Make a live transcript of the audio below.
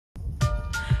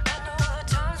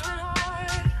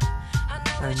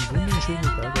Einen wunderschönen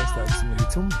Tag aus der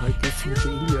Axam. Heute geht es mit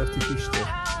der Ylvi auf die Piste.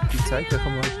 Die zeigt euch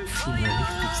einmal die neue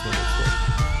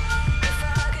Snowboarding.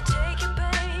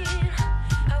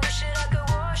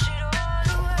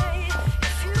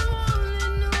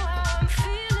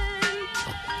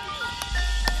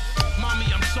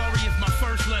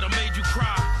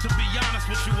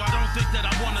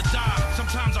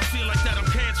 Sometimes I feel like that I'm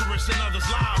cancerous in others'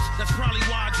 lives. That's probably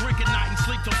why I drink at night and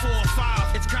sleep till 4 or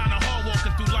 5. It's kinda hard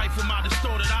walking through life with my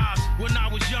distorted eyes. When I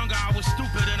was younger, I was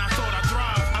stupid and I thought I'd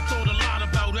thrive. I thought a lot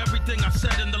about everything I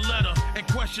said in the letter and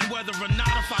questioned whether or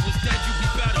not if I was dead you'd be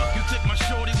better. You think my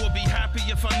shorty would be happy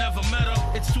if I never met her?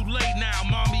 It's too late now,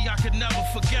 mommy, I could never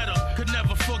forget her. Could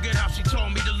never forget how she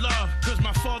taught me to love. Cause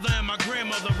my father and my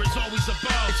grandmother is always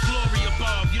above. It's glory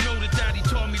above, you know that daddy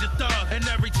taught me to thug. And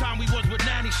every time we was with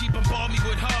nanny, she bombarded me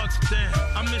with hugs. Damn,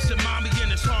 I'm missing mommy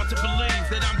and it's hard to believe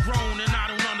that I'm grown and I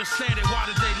don't understand it. Why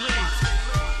did they leave?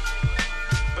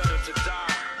 Better to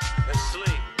die and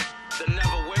sleep than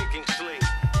never waking sleep.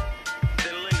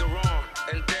 Then linger on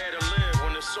and dare to live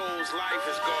when the soul's life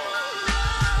is gone.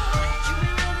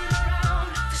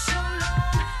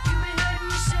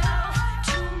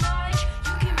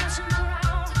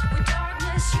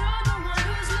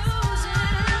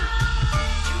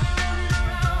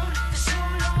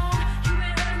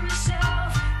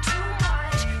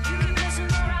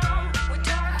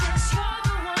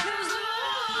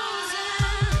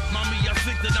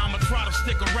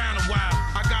 Stick around